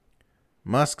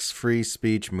Musk's free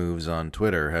speech moves on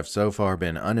Twitter have so far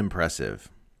been unimpressive.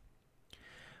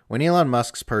 When Elon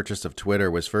Musk's purchase of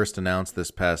Twitter was first announced this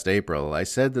past April, I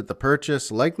said that the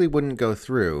purchase likely wouldn't go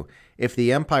through if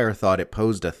the empire thought it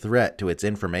posed a threat to its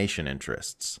information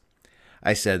interests.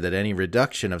 I said that any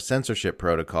reduction of censorship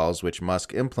protocols which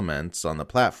Musk implements on the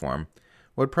platform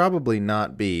would probably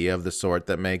not be of the sort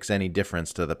that makes any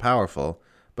difference to the powerful,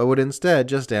 but would instead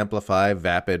just amplify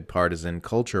vapid partisan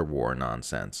culture war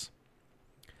nonsense.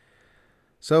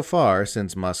 So far,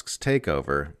 since Musk's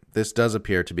takeover, this does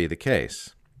appear to be the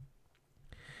case.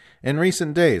 In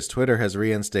recent days, Twitter has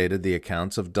reinstated the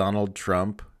accounts of Donald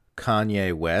Trump,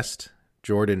 Kanye West,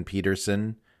 Jordan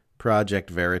Peterson, Project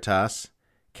Veritas,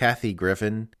 Kathy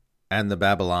Griffin, and the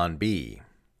Babylon Bee.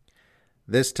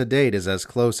 This to date is as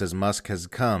close as Musk has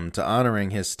come to honoring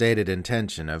his stated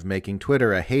intention of making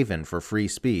Twitter a haven for free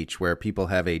speech where people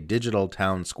have a digital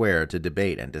town square to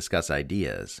debate and discuss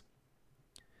ideas.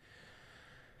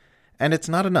 And it's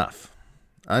not enough.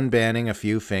 Unbanning a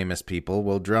few famous people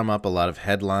will drum up a lot of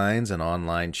headlines and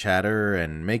online chatter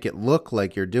and make it look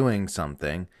like you're doing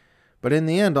something, but in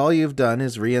the end all you've done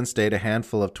is reinstate a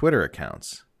handful of Twitter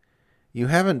accounts. You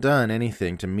haven't done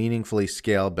anything to meaningfully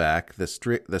scale back the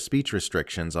speech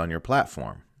restrictions on your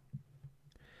platform.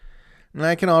 And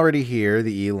I can already hear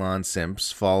the Elon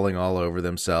simps falling all over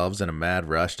themselves in a mad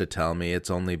rush to tell me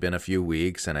it's only been a few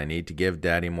weeks and I need to give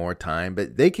Daddy more time,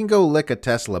 but they can go lick a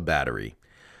Tesla battery.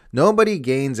 Nobody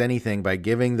gains anything by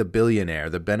giving the billionaire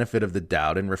the benefit of the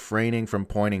doubt and refraining from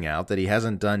pointing out that he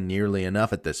hasn't done nearly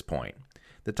enough at this point.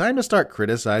 The time to start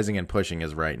criticizing and pushing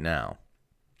is right now.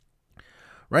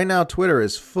 Right now, Twitter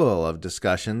is full of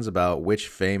discussions about which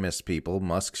famous people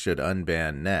Musk should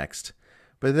unban next,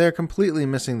 but they're completely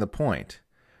missing the point.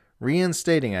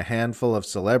 Reinstating a handful of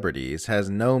celebrities has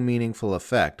no meaningful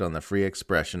effect on the free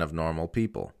expression of normal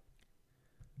people.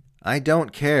 I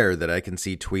don't care that I can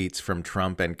see tweets from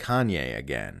Trump and Kanye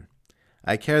again.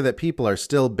 I care that people are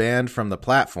still banned from the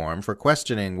platform for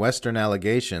questioning Western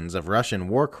allegations of Russian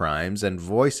war crimes and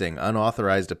voicing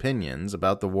unauthorized opinions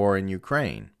about the war in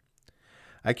Ukraine.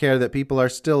 I care that people are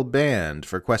still banned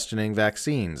for questioning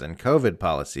vaccines and COVID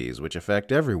policies which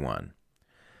affect everyone.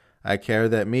 I care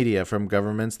that media from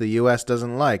governments the U.S.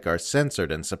 doesn't like are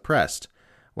censored and suppressed,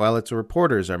 while its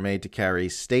reporters are made to carry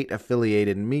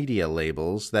state-affiliated media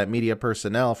labels that media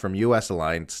personnel from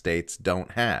U.S.-aligned states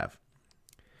don't have.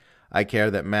 I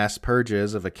care that mass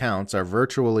purges of accounts are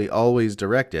virtually always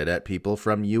directed at people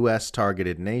from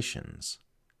U.S.-targeted nations.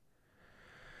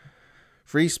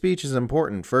 Free speech is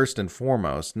important first and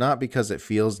foremost, not because it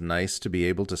feels nice to be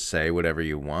able to say whatever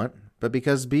you want, but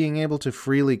because being able to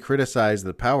freely criticize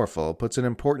the powerful puts an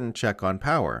important check on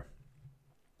power.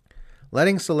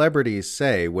 Letting celebrities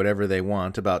say whatever they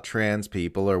want about trans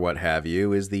people or what have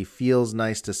you is the feels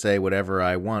nice to say whatever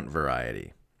I want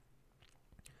variety.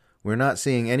 We're not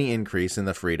seeing any increase in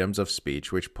the freedoms of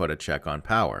speech which put a check on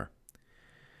power.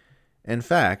 In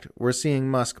fact, we're seeing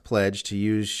Musk pledge to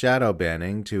use shadow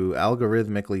banning to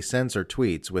algorithmically censor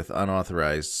tweets with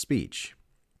unauthorized speech.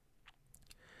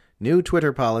 New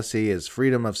Twitter policy is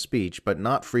freedom of speech, but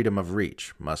not freedom of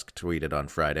reach, Musk tweeted on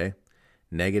Friday.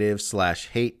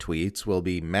 Negative/hate tweets will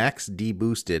be max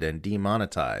deboosted and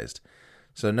demonetized,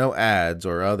 so no ads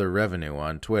or other revenue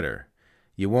on Twitter.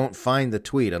 You won't find the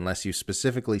tweet unless you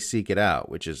specifically seek it out,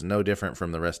 which is no different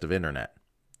from the rest of internet.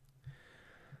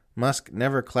 Musk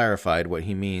never clarified what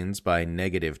he means by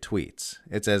negative tweets.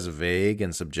 It's as vague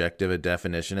and subjective a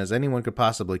definition as anyone could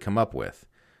possibly come up with,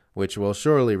 which will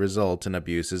surely result in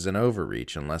abuses and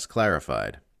overreach unless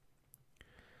clarified.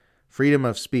 Freedom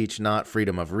of speech, not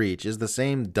freedom of reach, is the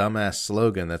same dumbass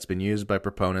slogan that's been used by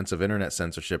proponents of internet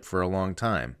censorship for a long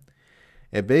time.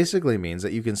 It basically means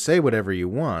that you can say whatever you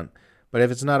want, but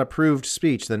if it's not approved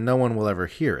speech, then no one will ever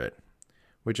hear it,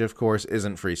 which of course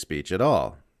isn't free speech at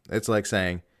all. It's like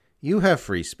saying, you have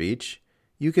free speech.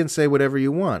 You can say whatever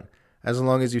you want, as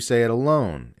long as you say it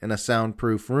alone, in a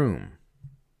soundproof room.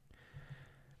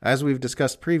 As we've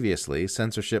discussed previously,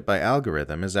 censorship by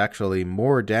algorithm is actually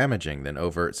more damaging than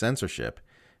overt censorship,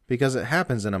 because it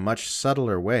happens in a much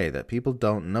subtler way that people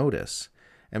don't notice,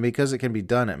 and because it can be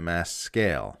done at mass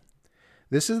scale.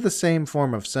 This is the same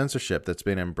form of censorship that's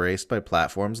been embraced by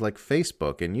platforms like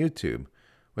Facebook and YouTube,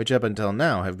 which up until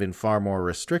now have been far more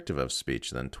restrictive of speech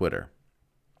than Twitter.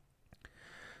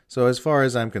 So as far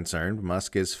as I'm concerned,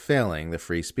 Musk is failing the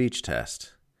free speech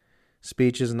test.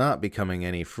 Speech is not becoming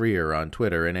any freer on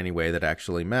Twitter in any way that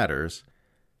actually matters,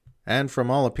 and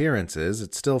from all appearances,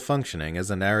 it's still functioning as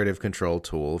a narrative control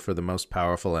tool for the most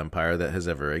powerful empire that has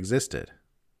ever existed.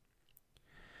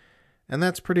 And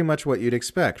that's pretty much what you'd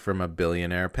expect from a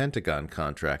billionaire Pentagon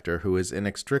contractor who is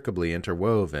inextricably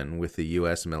interwoven with the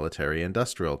U.S.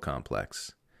 military-industrial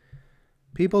complex.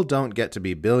 People don't get to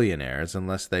be billionaires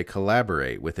unless they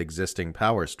collaborate with existing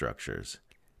power structures.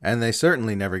 And they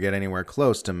certainly never get anywhere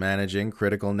close to managing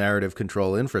critical narrative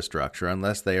control infrastructure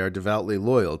unless they are devoutly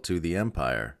loyal to the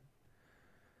empire.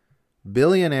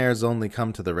 Billionaires only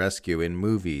come to the rescue in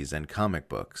movies and comic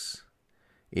books.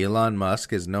 Elon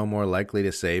Musk is no more likely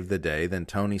to save the day than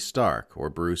Tony Stark or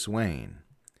Bruce Wayne.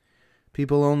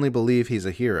 People only believe he's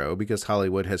a hero because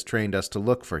Hollywood has trained us to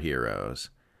look for heroes.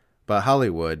 But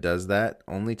Hollywood does that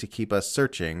only to keep us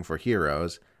searching for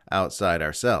heroes outside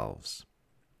ourselves.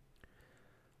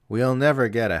 We'll never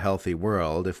get a healthy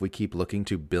world if we keep looking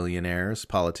to billionaires,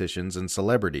 politicians, and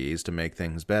celebrities to make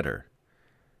things better.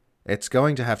 It's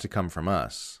going to have to come from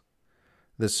us.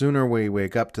 The sooner we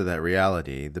wake up to that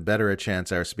reality, the better a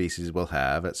chance our species will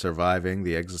have at surviving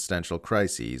the existential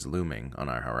crises looming on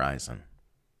our horizon.